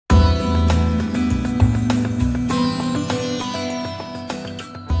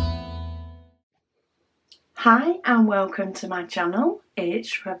Hi and welcome to my channel.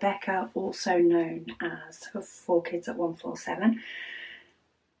 It's Rebecca, also known as 4Kids at 147,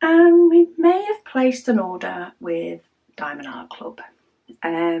 and we may have placed an order with Diamond Art Club.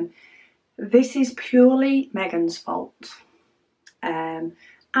 This is purely Megan's fault and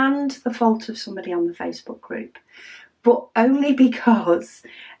the fault of somebody on the Facebook group, but only because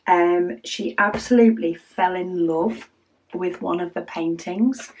she absolutely fell in love with one of the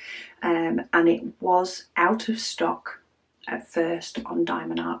paintings, and it was out of stock at first on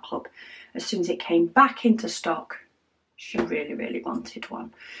Diamond Art Club. As soon as it came back into stock, she really wanted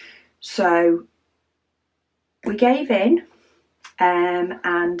one. So we gave in,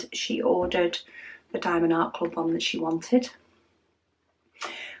 and she ordered the Diamond Art Club one that she wanted.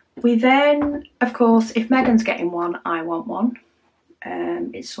 We then, of course, if Megan's getting one, I want one.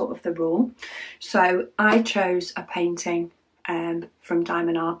 It's sort of the rule. So I chose a painting from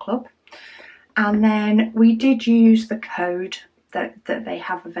Diamond Art Club, and then we did use the code that they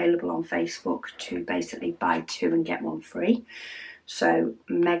have available on Facebook to basically buy two and get one free. So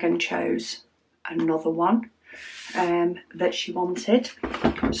Megan chose another one that she wanted.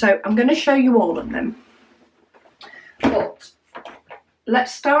 So I'm going to show you all of them, but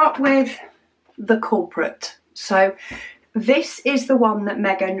let's start with the culprit. So this is the one that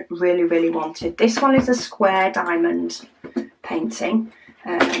Megan really wanted. This one is a square diamond painting.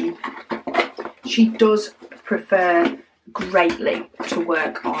 She does prefer greatly to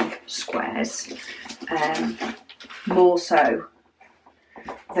work on squares, more so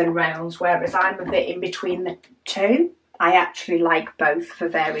than rounds, whereas I'm a bit in between the two. I actually like both for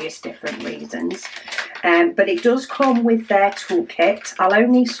various different reasons. But it does come with their toolkit. I'll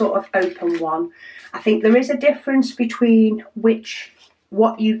only sort of open one. I think there is a difference between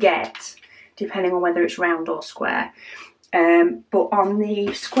what you get depending on whether it's round or square. But on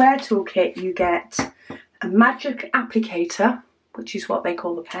the square toolkit you get a magic applicator, which is what they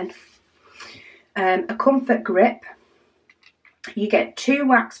call the pen, a comfort grip, you get two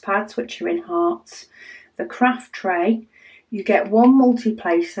wax pads which are in hearts, the craft tray, you get one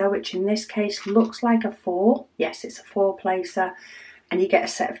multi-placer, which in this case looks like a 4. Yes, it's a 4-placer. And you get a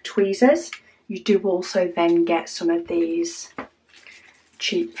set of tweezers. You do also then get some of these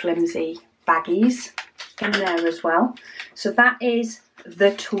cheap flimsy baggies in there as well. So that is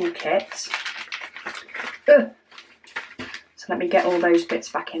the toolkit. Ugh. So let me get all those bits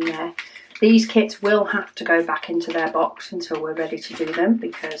back in there. These kits will have to go back into their box until we're ready to do them,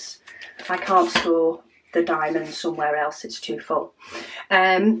 because I can't store the diamonds somewhere else, it's too full.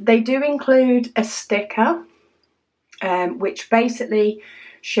 They do include a sticker, which basically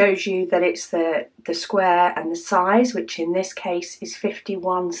shows you that it's the square and the size, which in this case is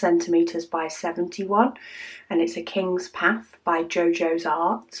 51 centimetres by 71, and it's a King's Path by JoJo's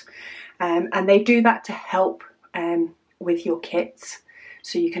Art. And they do that to help with your kits.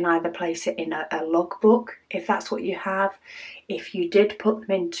 So you can either place it in a logbook, if that's what you have. If you did put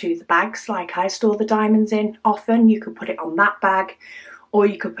them into the bags, like I store the diamonds in often, you could put it on that bag, or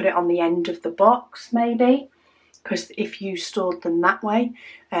you could put it on the end of the box maybe, because if you stored them that way,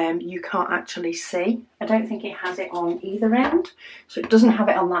 you can't actually see. I don't think it has it on either end. So it doesn't have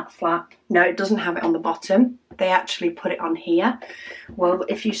it on that flap. No, it doesn't have it on the bottom. They actually put it on here. Well,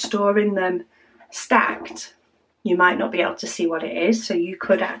 if you're storing them stacked, you might not be able to see what it is, so you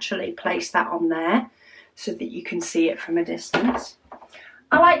could actually place that on there so that you can see it from a distance.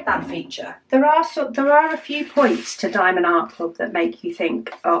 I like that feature. There are a few points to Diamond Art Club that make you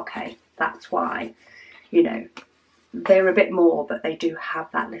think, okay, that's why, you know, they're a bit more, but they do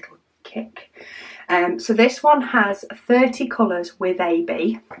have that little kick. So this one has 30 colours with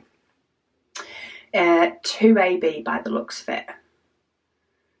AB, 2 AB by the looks of it.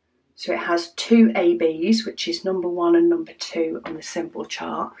 So it has 2 ABs, which is number 1 and number 2 on the symbol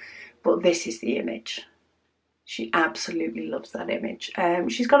chart. But this is the image. She absolutely loves that image.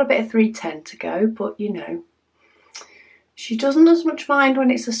 She's got a bit of 310 to go, but you know, she doesn't as much mind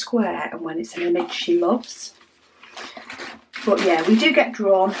when it's a square and when it's an image she loves. But yeah, we do get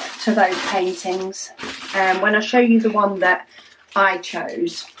drawn to those paintings. When I show you the one that I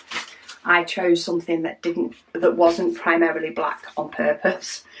chose something that wasn't primarily black on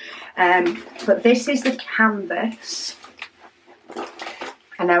purpose. But this is the canvas.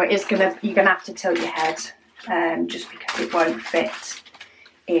 And now you're gonna have to tilt your head, just because it won't fit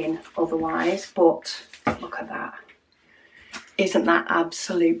in otherwise. But look at that. Isn't that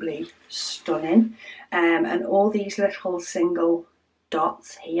absolutely stunning? And all these little single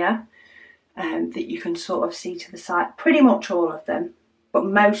dots here that you can sort of see to the side, pretty much all of them, but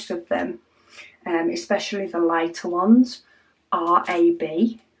most of them, especially the lighter ones, are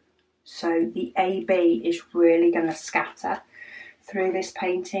AB. So the AB is really going to scatter through this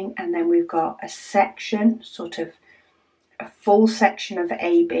painting. And then we've got a section, sort of a full section of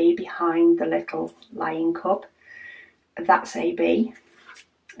AB behind the little lion cub. That's AB.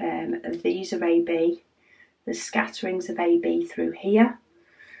 These are AB. There's scatterings of AB through here.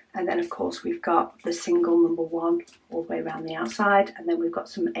 And then of course we've got the single number 1 all the way around the outside. And then we've got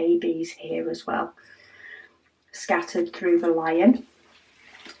some ABs here as well, scattered through the lion.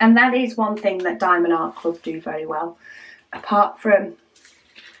 And that is one thing that Diamond Art Club do very well. Apart from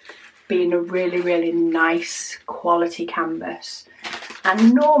being a really, really nice quality canvas,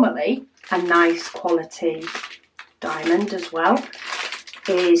 and normally a nice quality diamond as well,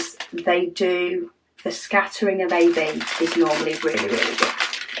 is they do the scattering of AB is normally really, really good.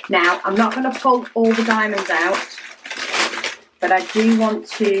 Now, I'm not going to pull all the diamonds out, but I do want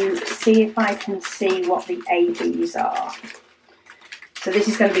to see if I can see what the ABs are. So this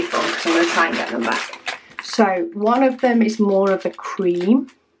is going to be fun because I'm going to try and get them back. So one of them is more of a cream.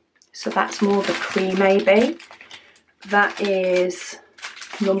 So that's more the cream AB. That is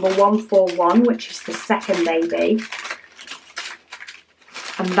number 141, which is the second AB.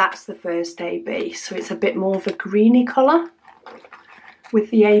 And that's the first AB. So it's a bit more of a greeny colour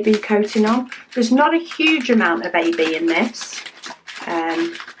with the AB coating on. There's not a huge amount of AB in this,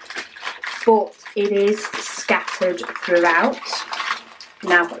 but it is scattered throughout.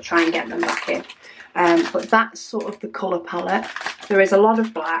 Now I've got to try and get them back in. But that's sort of the colour palette. There is a lot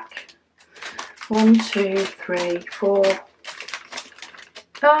of black. 1, 2, 3, 4.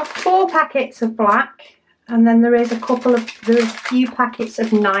 4 packets of black. And then there is a few packets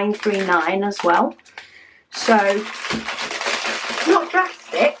of 939 as well. So, not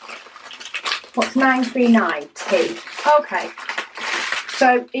drastic. What's 939? T. Okay.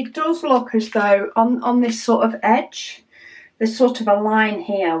 So it does look as though on this sort of edge, there's sort of a line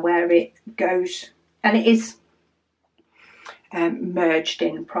here where it goes, and it is merged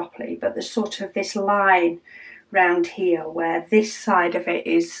in properly, but there's sort of this line round here where this side of it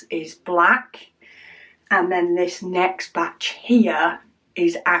is black, and then this next batch here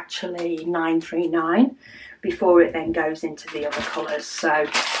is actually 939 before it then goes into the other colours. So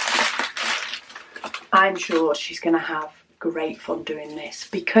I'm sure she's going to have great fun doing this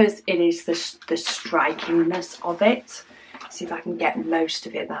because it is the strikingness of it. See if I can get most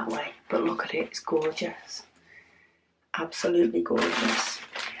of it that way. But look at it, it's gorgeous. Absolutely gorgeous.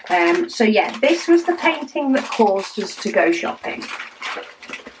 So yeah, this was the painting that caused us to go shopping.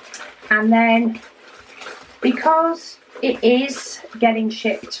 And then, because it is getting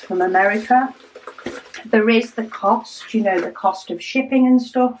shipped from America, there is the cost, you know, the cost of shipping and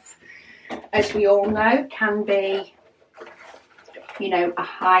stuff, as we all know, can be, you know, a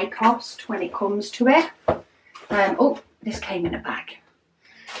high cost when it comes to it. Oh, this came in a bag.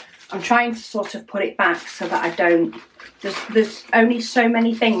 I'm trying to sort of put it back so that I don't, there's only so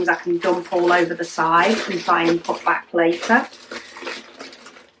many things I can dump all over the side and try and put back later.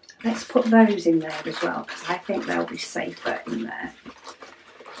 Let's put those in there as well, because I think they'll be safer in there.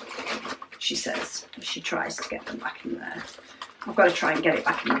 She says, as she tries to get them back in there. I've got to try and get it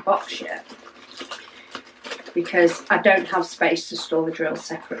back in the box yet, because I don't have space to store the drills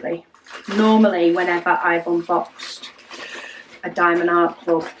separately. Normally, whenever I've unboxed a Diamond Art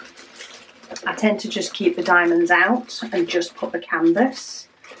Club, I tend to just keep the diamonds out and just put the canvas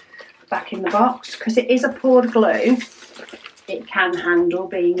back in the box, because it is a poured glue. It can handle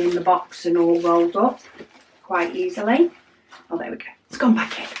being in the box and all rolled up quite easily. Oh, there we go. It's gone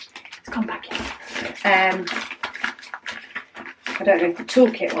back in. It's gone back in. I don't know if the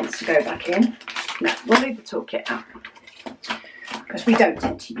toolkit wants to go back in. No, we'll leave the toolkit out, because we don't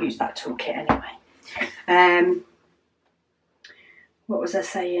tend to use that toolkit anyway. What was I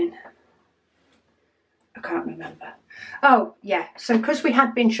saying? I can't remember. Oh, yeah. So because we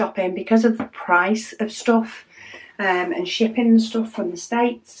had been shopping, because of the price of stuff, and shipping and stuff from the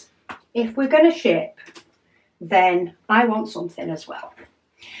States, if we're going to ship, then I want something as well.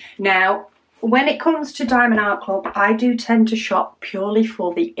 Now, when it comes to Diamond Art Club, I do tend to shop purely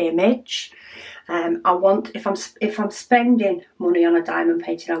for the image. I want, if I'm spending money on a diamond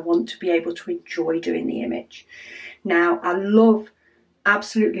painting, I want to be able to enjoy doing the image. Now, I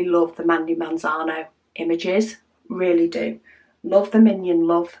absolutely love the Mandy Manzano images, really do. Love the Minion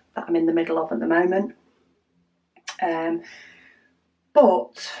Love that I'm in the middle of at the moment. And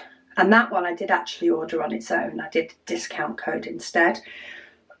that one I did actually order on its own. I did discount code instead.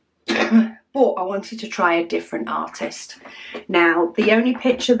 But I wanted to try a different artist. Now, the only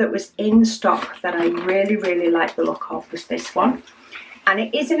picture that was in stock that I really, really like the look of was this one. And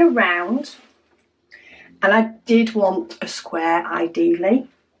it is in a round. And I did want a square, ideally.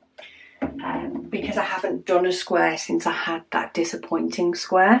 because I haven't done a square since I had that disappointing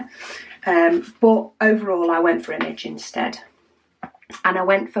square. But overall I went for image instead. And I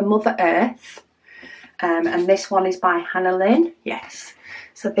went for Mother Earth. And this one is by Hannah Lynn. Yes.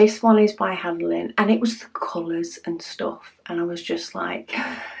 So this one is by Hannah Lynn. And it was the colours and stuff. And I was just like,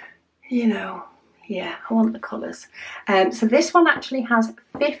 you know, yeah, I want the colours. So this one actually has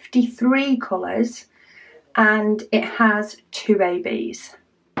 53 colours. And it has 2 ABs.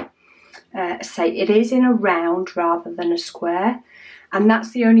 So it is in a round rather than a square. And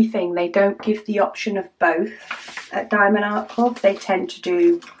that's the only thing. They don't give the option of both at Diamond Art Club. They tend to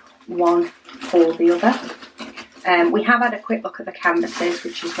do one or the other. We have had a quick look at the canvases,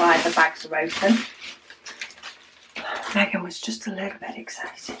 which is why the bags are open. Megan was just a little bit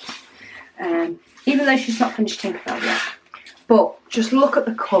excited. Even though she's not finished Tinkerbell yet. But just look at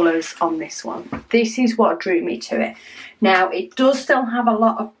the colours on this one. This is what drew me to it. Now, it does still have a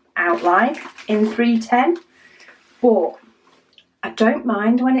lot of outline in 310, but I don't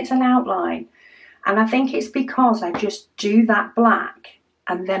mind when it's an outline. And I think it's because I just do that black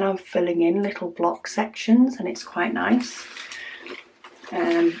and then I'm filling in little block sections and it's quite nice.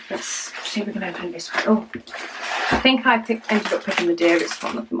 Let's see if we can open this one. Oh, I think I ended up picking the dearest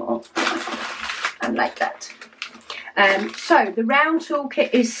one of them all. And like that. So the round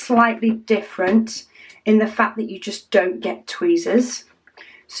toolkit is slightly different in the fact that you just don't get tweezers.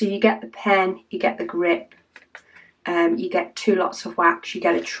 So you get the pen, you get the grip, you get 2 lots of wax, you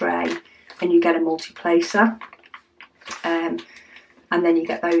get a tray, and you get a multi-placer. And then you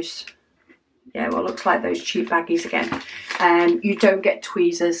get those, yeah, well, looks like those cheap baggies again. You don't get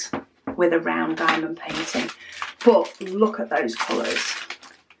tweezers with a round diamond painting. But look at those colours.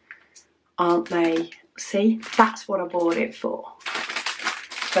 Aren't they? See, that's what I bought it for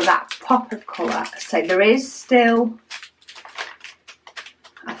that pop of colour. So there is still,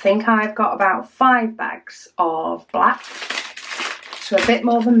 I think I've got about 5 bags of black, so a bit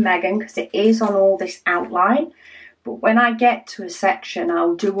more than Megan because it is on all this outline. But when I get to a section,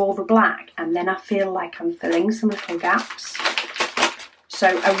 I'll do all the black and then I feel like I'm filling some little gaps. So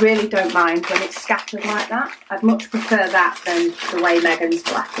I really don't mind when it's scattered like that. I'd much prefer that than the way Megan's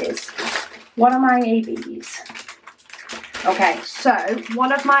black is. What are my ABs? Okay, so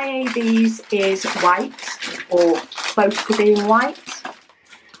one of my ABs is white, or close to being white.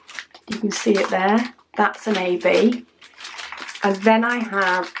 You can see it there. That's an AB. And then I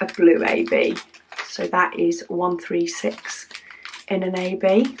have a blue AB. So that is 136 in an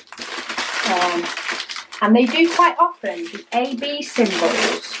AB. And they do quite often, the AB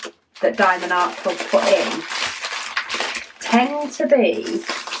symbols that Diamond Art Club put in tend to be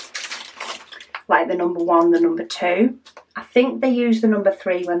like the number 1, the number 2. I think they use the number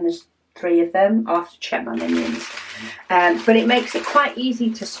 3 when there's 3 of them. I'll have to check my minions. But it makes it quite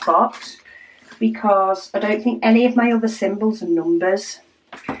easy to spot because I don't think any of my other symbols are numbers.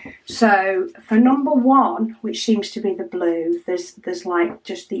 So for number 1, which seems to be the blue, there's like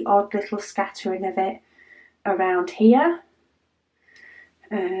just the odd little scattering of it around here.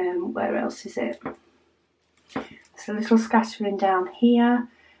 Where else is it? There's a little scattering down here.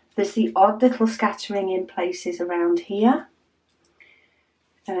 There's the odd little scattering in places around here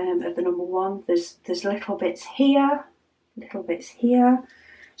of the number 1. There's little bits here, little bits here.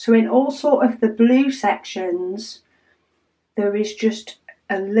 So in all sort of the blue sections, there is just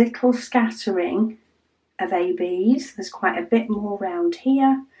a little scattering of ABs. There's quite a bit more around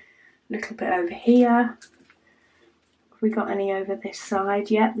here, a little bit over here. Have we got any over this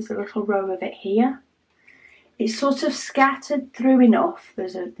side yet? There's a little row of it here. It's sort of scattered through enough.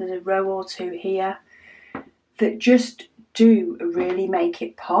 There's a row or 2 here that just do really make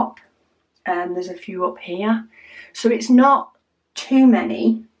it pop. And there's a few up here. So it's not too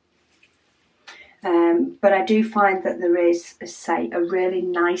many. But I do find that there is, say, a really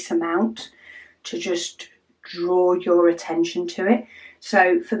nice amount to just draw your attention to it.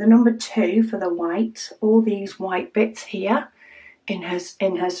 So for the number 2, for the white, all these white bits here in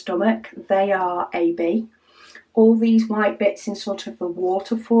her stomach, they are AB. All these white bits in sort of the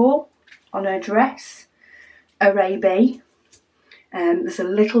waterfall on her dress are AB. There's a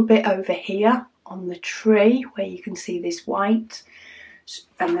little bit over here on the tree where you can see this white.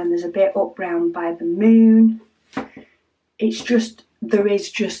 And then there's a bit up round by the moon. It's just, they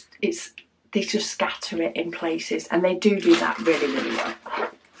just scatter it in places. And they do that really, really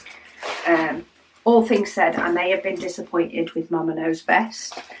well. All things said, I may have been disappointed with Mama Knows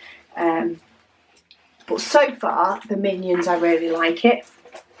Best. But so far, the minions, I really like it.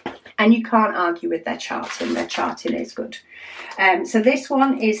 And you can't argue with their charting. Their charting is good. So this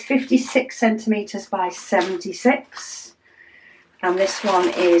one is 56 centimetres by 76. And this one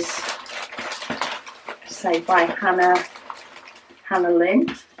is say by Hannah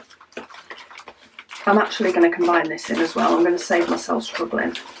Lynn. I'm actually going to combine this in as well. I'm going to save myself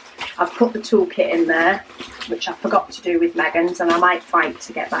struggling. I've put the toolkit in there, which I forgot to do with Megan's, and I might fight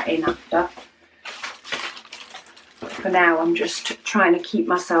to get that in after. But for now, I'm just trying to keep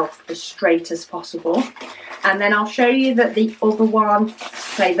myself as straight as possible. And then I'll show you that the other one,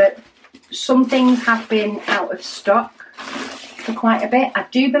 say that some things have been out of stock for quite a bit. I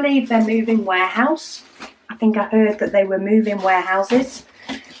do believe they're moving warehouse. I think I heard that they were moving warehouses.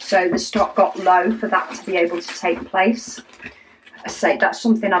 So the stock got low for that to be able to take place. I say that's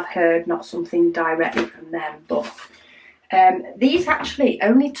something I've heard, not something directly from them. But these actually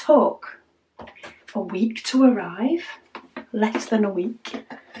only took a week to arrive, less than a week.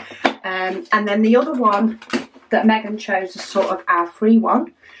 And then the other one that Megan chose is sort of our free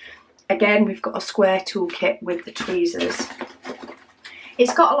one. Again, we've got a square toolkit with the tweezers.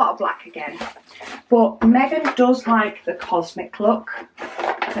 It's got a lot of black again, but Megan does like the cosmic look.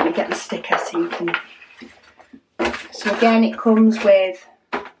 Let me get the sticker so you can... So again, it comes with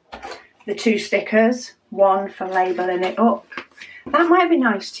the 2 stickers, one for labelling it up. That might be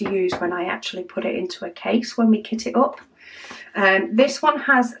nice to use when I actually put it into a case when we kit it up. This one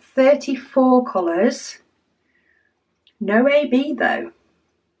has 34 colours. No AB though.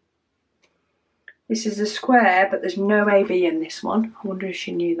 This is a square, but there's no AB in this one. I wonder if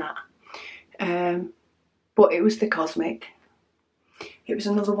she knew that. But it was the cosmic. It was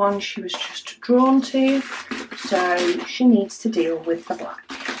another one she was just drawn to, so she needs to deal with the black.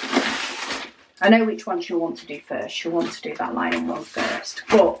 I know which one she'll want to do first. She'll want to do that lining one first,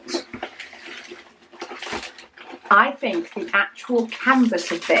 but I think the actual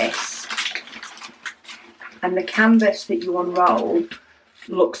canvas of this and the canvas that you unroll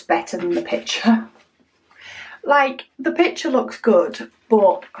looks better than the picture. Like, the picture looks good,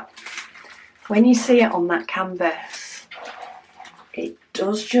 but when you see it on that canvas, it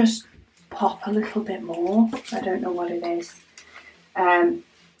does just pop a little bit more. I don't know what it is.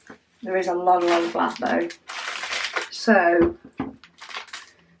 There is a lot of black though. So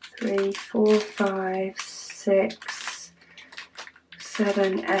 3, 4, 5, 6,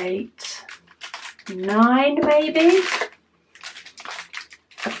 7, 8, 9 maybe.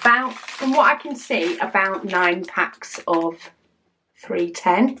 About, from what I can see, about 9 packs of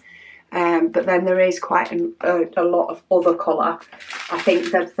 310. But then there is quite a lot of other colour. I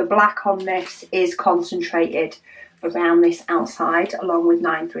think that the black on this is concentrated around this outside along with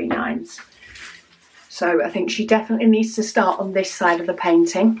 939s. So I think she definitely needs to start on this side of the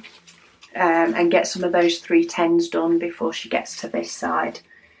painting and get some of those 310s done before she gets to this side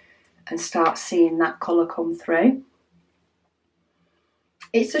and start seeing that colour come through.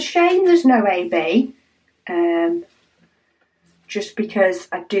 It's a shame there's no AB. Just because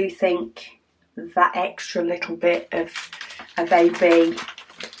I do think that extra little bit of AB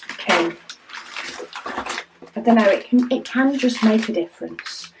can, I don't know, it can just make a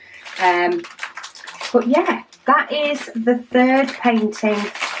difference. But yeah, that is the 3rd painting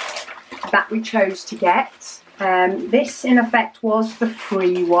that we chose to get. This in effect was the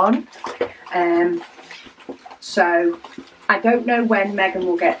free one. So I don't know when Megan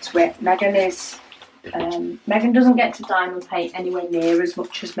will get to it. Megan doesn't get to diamond paint anywhere near as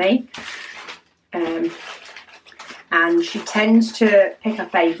much as me. And she tends to pick her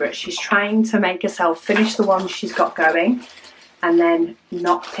favourites. She's trying to make herself finish the ones she's got going and then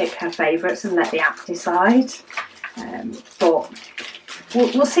not pick her favourites and let the app decide. But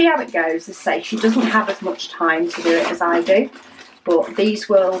we'll see how it goes. As I say, she doesn't have as much time to do it as I do. But these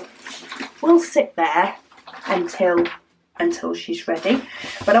will sit there until she's ready.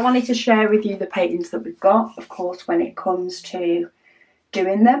 But I wanted to share with you the paintings that we've got, of course, when it comes to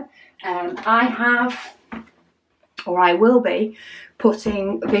doing them. I have, or I will be,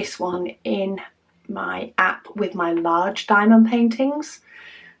 putting this one in my app with my large diamond paintings.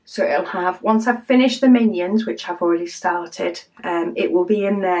 So it'll have, once I've finished the minions, which I've already started, it will be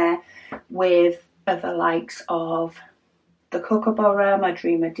in there with other likes of the Kookaburra, my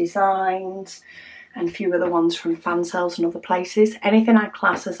Dreamer Designs, and a few other ones from fan sales and other places. Anything I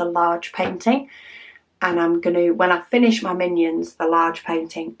class as a large painting. And I'm going to, when I finish my minions, the large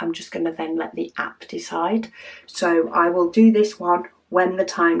painting, I'm just going to then let the app decide. So I will do this one when the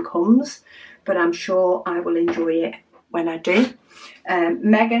time comes, but I'm sure I will enjoy it when I do.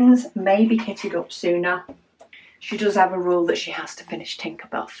 Megan's may be kitted up sooner. She does have a rule that she has to finish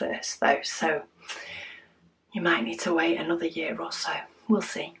Tinkerbell first though, so you might need to wait another year or so. We'll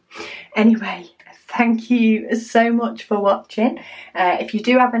see. Anyway, thank you so much for watching. If you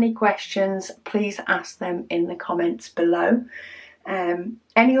do have any questions, please ask them in the comments below.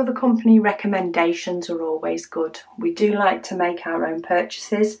 Any other company recommendations are always good. We do like to make our own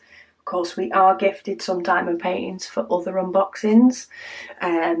purchases. Of course, we are gifted some diamond paintings for other unboxings,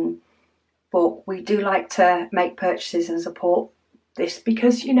 but we do like to make purchases and support this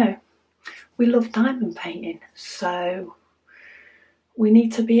because, you know, we love diamond painting, so we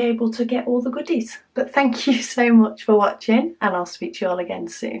need to be able to get all the goodies. But thank you so much for watching, and I'll speak to you all again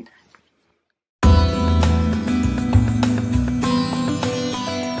soon.